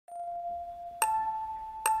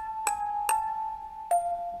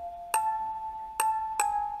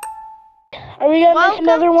Are we gonna make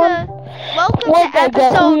another one? Welcome What to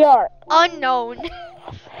episode we are. unknown.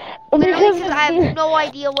 Literally, because I have no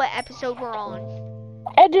idea what episode we're on.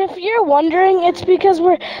 And if you're wondering, it's because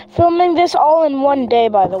we're filming this all in one day,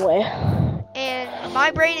 by the way. And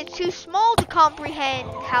my brain is too small to comprehend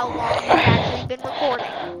how long we've actually been recording.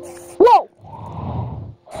 Whoa!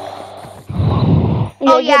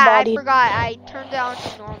 Oh yeah, I forgot. I turned it on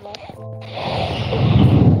to normal.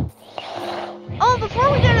 Oh,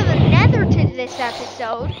 before we go to the nether to this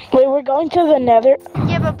episode. Wait, we're going to the nether?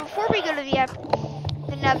 Yeah, but before we go to the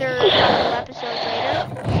nether a couple episodes later,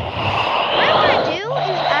 what I want to do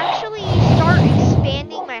is actually start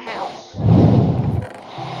expanding my house.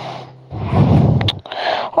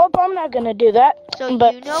 Hope I'm not gonna do that. So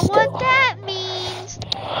but you know what that means.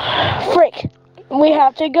 Frick. We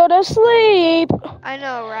have to go to sleep. I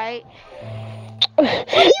know, right? What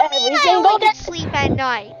do you mean I only can sleep at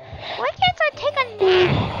night? Why can't I take a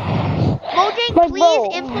nap? Mojang,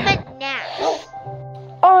 please implement naps.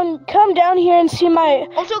 Come down here and see my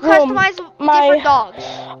Also customize different dogs.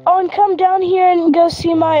 And come down here and go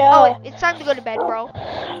see my Oh, it's time to go to bed, bro.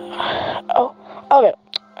 Oh, okay.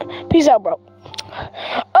 Peace out, bro.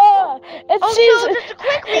 Just a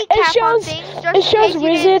quick recap on things, just in case you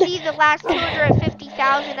didn't see the last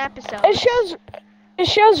 250,000 episodes. It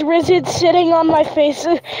shows Rizid sitting on my face.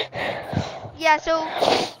 Yeah, so...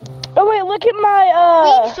 Oh wait, look at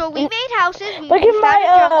my, So we made houses, we look at my,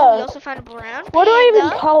 jungle, we also found a brown panda. What do I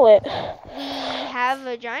even call it? We have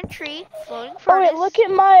a giant tree, floating furnace. Oh wait, look at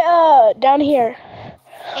my, down here.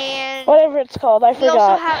 And... whatever it's called, I forgot. We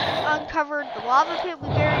also have uncovered the lava pit we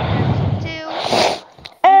buried in episode 2.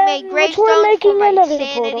 We made gravestones for my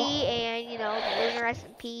sanity and, you know, the lunar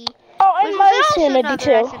SMP. Oh, and my sanity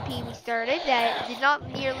too. SMP we started that did not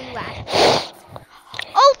nearly last.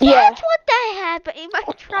 Oh, that's what that happened. My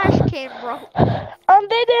trash can broke.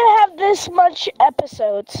 They didn't have this much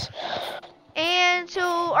episodes. And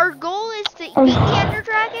so our goal is to beat the Ender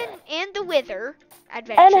Dragon and the Wither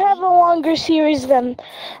eventually. And have a longer series than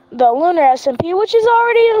the lunar SMP, which is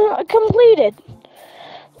already completed.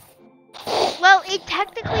 Well, it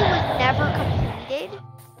technically was never completed.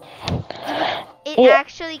 It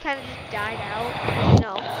actually kind of just died out. You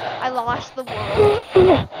know, I lost the world.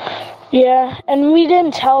 Yeah, and we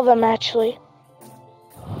didn't tell them actually.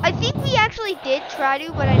 I think we actually did try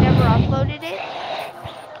to, but I never uploaded it.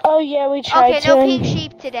 Oh yeah, we tried to. Okay, no pink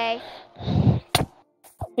sheep today.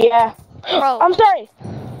 Yeah. Bro. I'm sorry.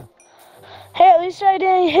 Hey, at least I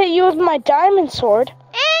didn't hit you with my diamond sword.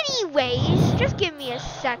 Anyways, just give me a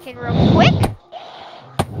second real quick.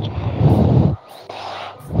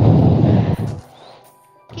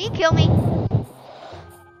 Can you kill me?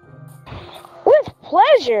 With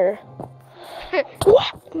pleasure. Okay,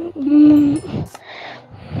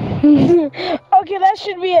 that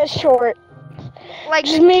should be a short. Like,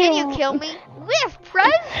 can you kill me? With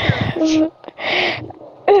pleasure.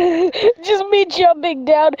 Just me jumping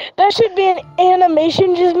down. That should be an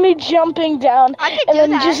animation. Just me jumping down. I could and do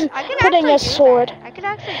then that. just I could putting a sword. I could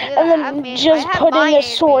actually do that. And then just putting a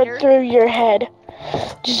sword through your head.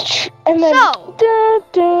 And then. So,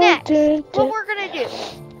 next, what we're gonna do?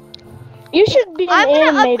 You should be an animator.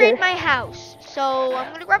 I'm gonna upgrade my house. So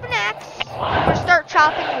I'm gonna grab an axe. I'm gonna start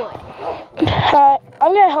chopping wood.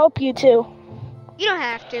 I'm gonna help you too. You don't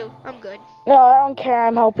have to. I'm good. No, I don't care.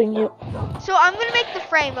 I'm helping you. So I'm gonna make the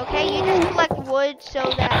frame, okay? You just collect wood so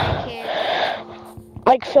that I can...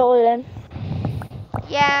 like fill it in.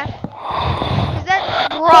 Yeah. Is that...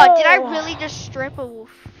 Bruh, did I really just strip a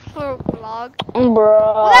log? Bruh.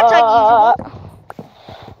 Well, that's unusual.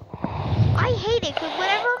 I hate it, because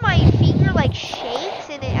whenever my finger, like, shakes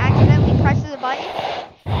and it accidentally presses a button,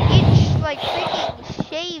 it, like, freaking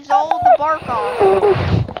shaves all the bark off.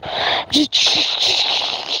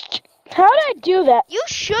 How did I do that? You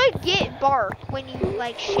should get bark when you,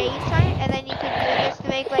 like, shave something, and then you can do this to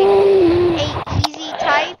make, like, a easy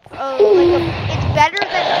type of, like, it's better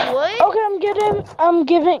than wood. Okay,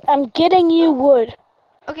 I'm getting you wood.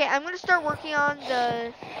 Okay, I'm gonna start working on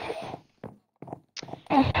the...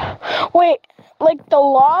 Wait, like the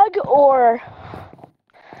log or?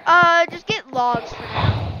 Just get logs for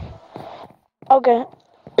now. Okay.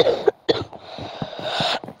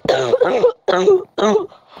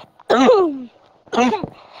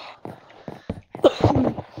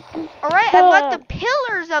 Alright, I've got the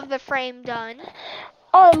pillars of the frame done.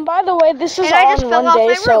 And by the way, this is all in one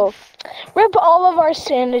day, so rip all of our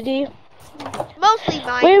sanity. Mostly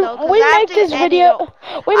mine, though, we make this video.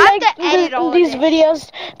 We make these videos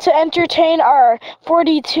to entertain our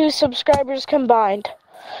 42 subscribers combined.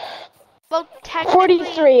 Well, technically...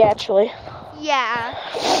 43, actually. Yeah.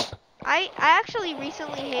 I actually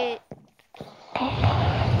recently hit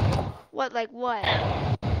What, like what? 20.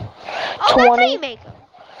 Oh, that's how you make them.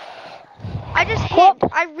 I just hit.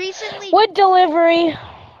 I recently. Wood delivery.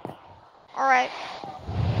 Alright.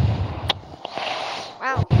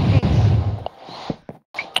 Wow, thanks.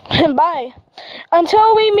 Bye.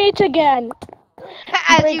 Until we meet again.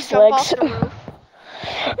 As you jump off the roof.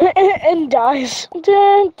 And dies.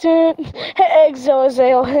 Dun, dun.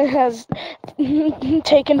 Exozail has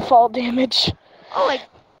taken fall damage. Oh, like,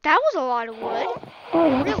 that was a lot of wood. I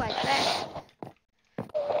didn't realize that.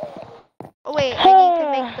 Oh, wait, I need to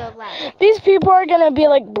make the ladder. These people are gonna be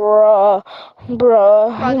like, bruh.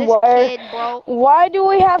 Bro, this kid, bro. Why do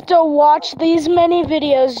we have to watch these many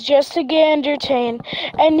videos just to get entertained?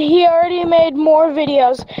 And he already made more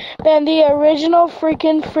videos than the original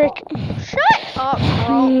freaking Shut up,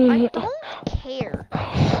 bro. I don't care.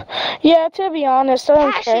 Yeah, to be honest, I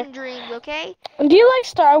don't care. Passion dreams, okay? Do you like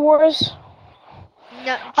Star Wars?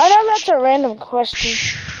 No. I know that's a random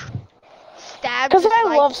question. Because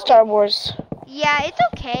I love Star Wars. Yeah, it's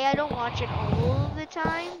okay. I don't watch it all the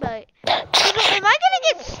time, but... Am I gonna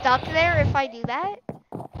get stuck there if I do that?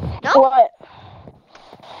 No? What?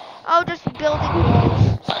 Oh, just building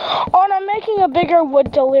walls. Oh, and I'm making a bigger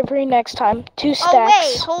wood delivery next time. 2 stacks. Oh,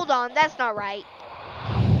 wait, hold on. That's not right.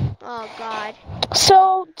 Oh, God.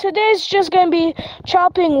 So, today's just gonna be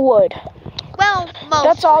chopping wood. Well, mostly.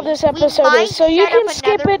 That's all this episode is. So you can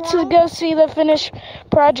skip it to go see the finished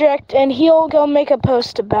project, and he'll go make a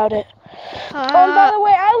post about it. Oh, and by the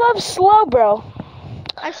way, I love Slow Bro.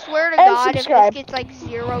 I swear to God, subscribe. If this gets like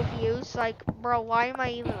 0 views, like, bro, why am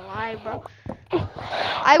I even alive, bro?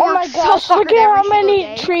 I oh my gosh, so look at how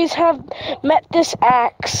many trees have met this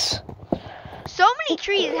axe. So many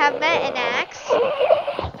trees have met an axe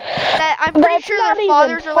that I'm pretty sure their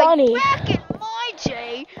fathers are like, back in my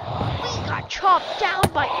day, we got chopped down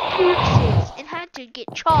by axes and had to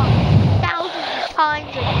get chopped thousands of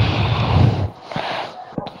times a week.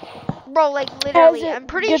 Bro, like literally, I'm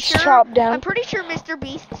pretty sure Mr.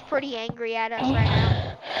 Beast is pretty angry at us right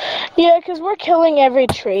now. Yeah, because we're killing every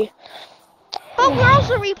tree. But we're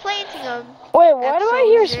also replanting them. Wait, why do I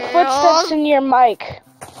hear footsteps in your mic?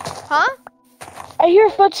 Huh? I hear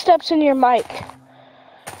footsteps in your mic.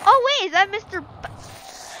 Oh wait, is that Mr.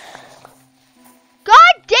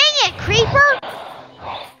 God dang it, Creeper!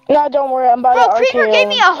 No, don't worry, I'm about to RKO. Bro, Creeper gave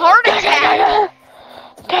me a heart attack!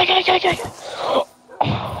 That guy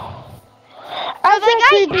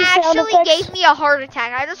actually gave me a heart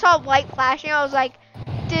attack. I just saw light flashing. I was like,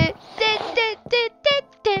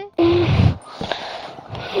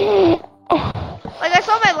 like I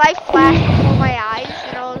saw my life flash before my eyes,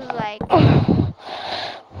 and I was like,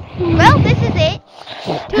 well, this is it.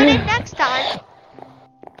 Tune in next time.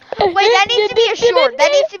 Wait, that needs to be a short.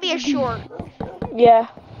 That needs to be a short. Yeah.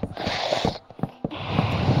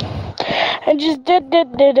 And just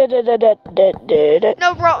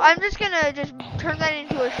No, bro, I'm just gonna turn that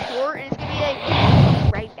into a short, and it's gonna be like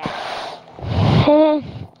right back.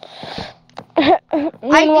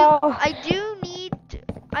 I do need.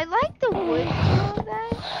 I like the wood and all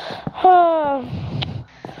that.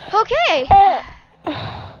 Okay.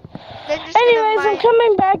 Anyways, I'm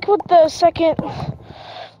coming back with the second.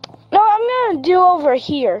 No, I'm gonna do over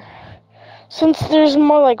here, since there's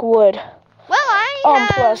more like wood. Well,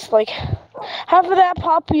 plus like half of that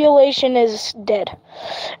population is dead.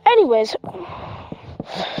 Anyways.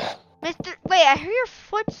 Wait, I hear your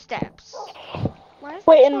footsteps.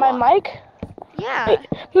 Wait, in my mic? Yeah. Wait.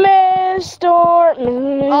 Mr.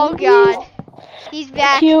 Oh God. He's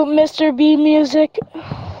back. Cute Mr. B music.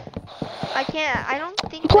 I don't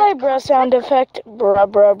think. Play bruh sound effect. Bruh,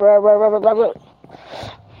 bruh, bruh, bruh, bruh, bruh, bruh.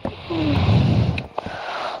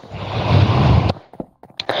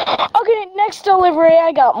 Okay, next delivery,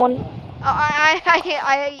 I got one. I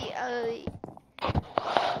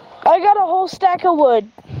got a whole stack of wood.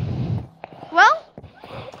 Well,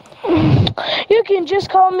 you can just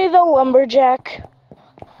call me the lumberjack.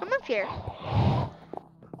 I'm up here.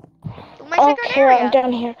 Okay, I'm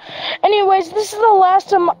down here. Anyways, this is the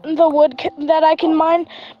last of the wood that I can mine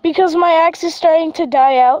because my axe is starting to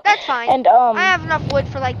die out. That's fine. And I have enough wood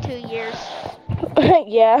for like 2 years.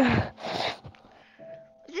 Yeah.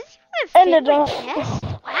 Is this even a chest?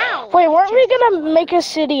 Wow. Wait, weren't we gonna make a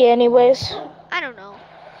city anyways? I don't know.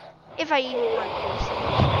 If I even want to do a city,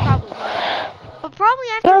 probably not. But probably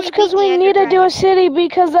after. No, it's because we need to do a city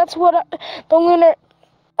because that's what the lunar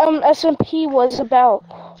SMP was about.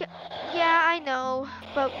 Yeah, I know,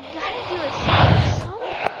 but we gotta do a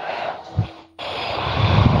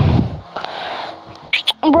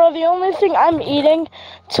city. Bro, the only thing I'm eating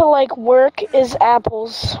to like work is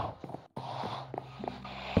apples.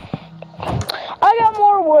 I got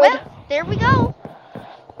more wood. Well, There we go.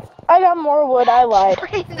 I got more wood. I lied.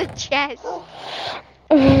 Right in the chest.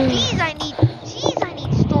 Jeez, I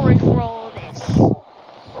need storage for all of this.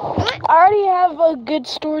 What? I already have a good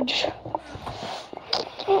storage.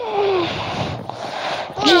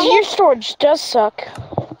 Just your storage does suck.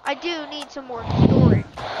 I do need some more storage.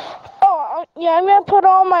 Oh yeah, I'm gonna put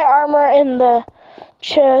all my armor in the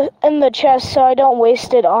chest so I don't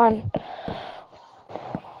waste it on.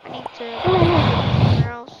 I need to put it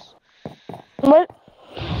somewhere else. What?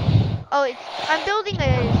 Oh, I'm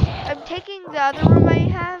taking the other room I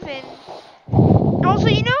have, and also,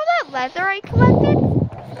 you know that leather I collected?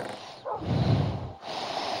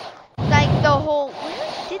 Like the whole,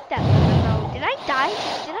 where did that leather go? Did I die?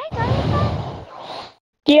 Did I die with that?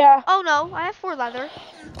 Yeah. Oh no, I have 4 leather.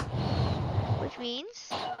 Which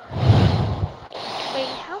means, wait,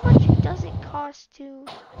 how much does it cost to,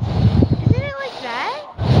 isn't it like that?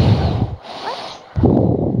 What?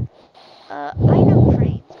 Item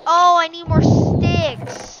frames. Oh, I need more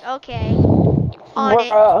sticks. Okay.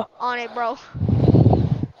 On it, bro.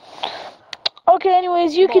 Okay,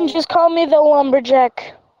 anyways, you can just call me the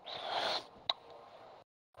lumberjack.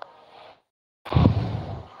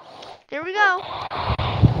 There we go.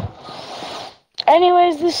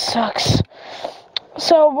 Anyways, this sucks.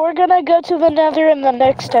 So we're gonna go to the Nether in the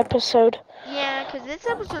next episode. Yeah, because this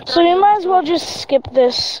episode. So you might as well just skip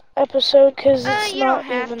this episode because it's you not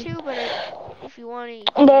don't have even. to, but if you want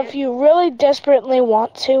to. But if you really desperately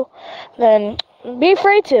want to, then be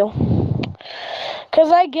free to.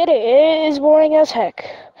 Because I get it. It is boring as heck.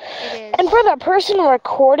 It is. And for the person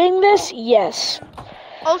recording this, yes.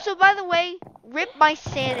 Also, by the way, rip my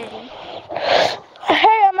sanity.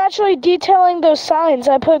 Hey, I'm actually detailing those signs.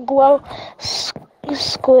 I put glow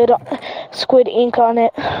squid ink on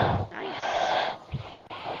it. Nice.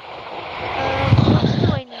 What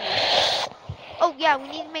do I need? Oh, yeah, we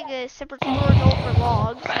need to make a separate storage hole for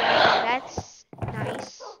logs. Yeah, that's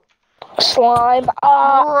nice. Slime.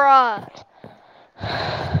 Bruh.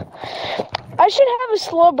 I should have a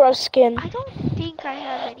Slowbro skin. I don't think I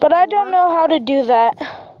have any. But I don't know how to do that.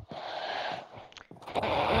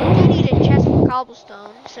 I do need a chest for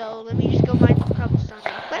cobblestone, so let me just go mine for cobblestone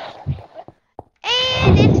real quick.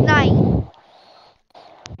 And it's night.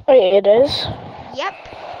 Wait, it is? Yep.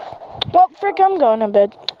 Well, frick, I'm going to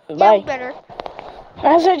bed. Bye. Yeah, we better.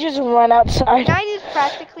 As I just run outside. Night is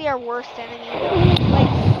practically our worst enemy. Like,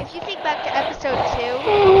 if you think back to episode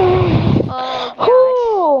 2. Oh, gosh.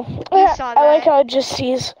 You saw that. I like how it just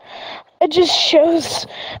shows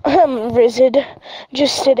Rizid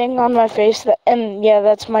just sitting on my face, and yeah,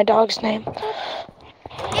 that's my dog's name.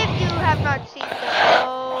 If you have not seen the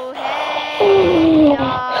oh hey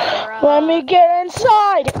Yara. Let me get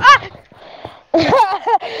inside. Ah!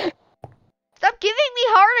 Stop giving me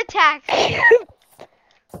heart attacks.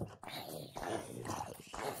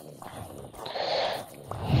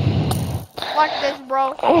 Watch this,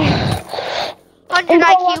 bro. 100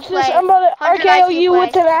 IQ play. I'm gonna RKO you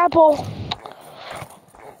with an apple.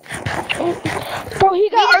 Bro, he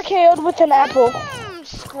got RKO'd with an apple.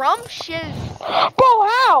 Scrumptious. Bro,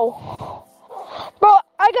 how? Bro,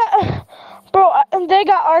 they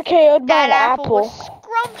got RKO'd by an apple. That apple was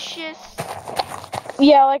scrumptious.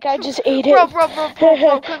 Yeah, like I just ate it. Bro, come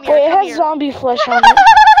here. Wait, it has zombie flesh on it.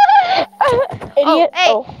 Idiot. Oh,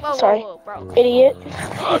 hey. Whoa, sorry. Whoa, bro. Idiot.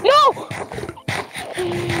 No!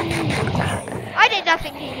 I did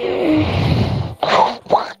nothing to you.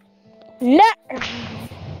 Nah.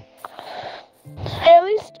 Hey, at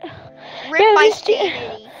least.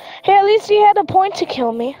 Hey, at least he had a point to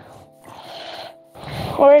kill me.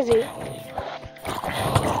 Where is he? We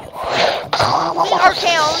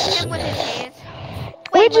RKO'd him with his hands.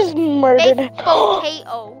 We just murdered him.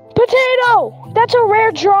 Potato. Potato! That's a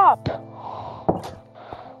rare drop.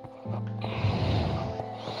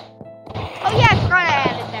 Oh yeah, I forgot I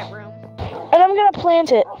added that room. And I'm gonna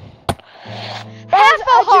plant it. Half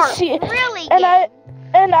a heart. Really?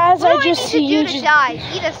 And as I just see you just die.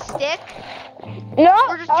 Eat a stick. No,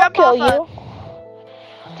 or just I'll jump kill off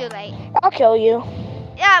you. Too late. I'll kill you.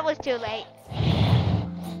 Yeah, it was too late.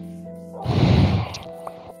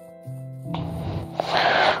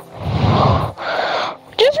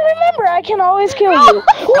 Just remember, I can always kill you.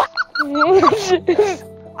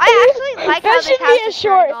 I actually like how this house is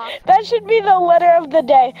turning off. That should be the letter of the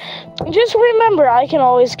day. Just remember, I can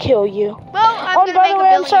always kill you. Well, I'm gonna by make the a way,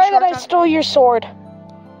 I'm billion sorry that I shorts stole your sword.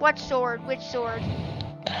 What sword? Which sword?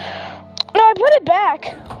 No, I put it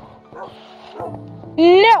back.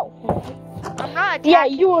 No. I'm not attacking. Yeah,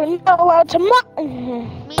 you are not allowed to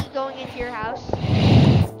Me going into your house.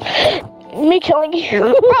 Me killing you.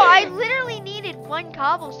 Bro, I literally needed 1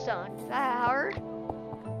 cobblestone. Is that hard?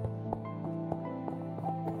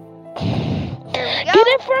 There we go. Get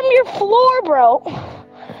it from your floor, bro.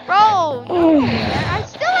 Bro, no, I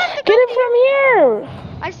still have to come Get it from here.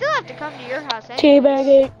 I still have to come to your house anyways.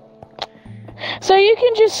 Teabagging. So you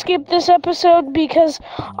can just skip this episode because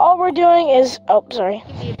all we're doing is... Oh, sorry.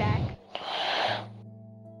 Give me it back.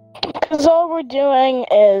 Because all we're doing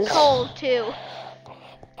is... Cold, too.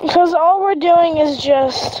 Because all we're doing is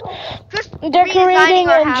just decorating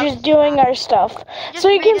and just doing our stuff. So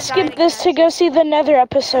you can skip this to go see the Nether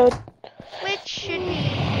episode. Which should be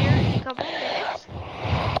here in a couple minutes.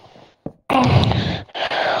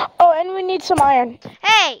 Oh, and we need some iron.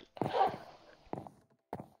 Hey!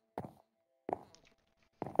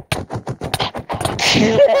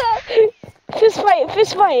 Fist fight,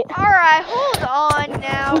 fist fight. Alright, hold on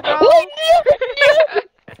now, bro.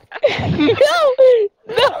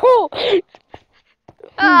 No!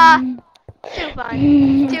 Too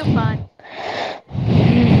fun. Too fun.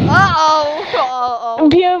 Uh-oh.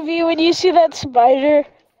 POV, when you see that spider...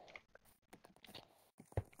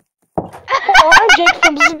 Oh, Jake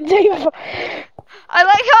from Dave. I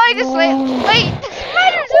like how I just went, wait, the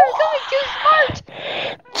spiders are going too smart.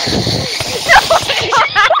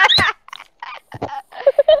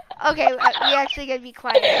 Okay, we actually gotta be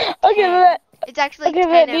quiet. Okay, that... It's actually Okay,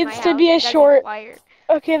 10 that at needs my to house. be a short.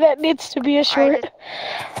 Okay, that needs to be a short.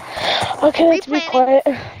 Okay, let's be quiet.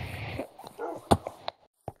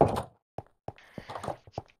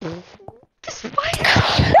 The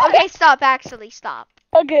spider. Okay, stop. Actually, stop.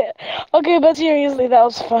 Okay, but seriously, that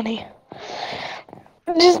was funny.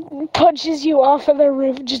 Just punches you off of the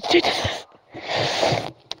roof. Just.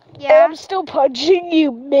 Yeah. I'm still punching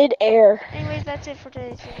you mid-air. Anyways, that's it for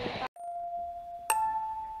today's video.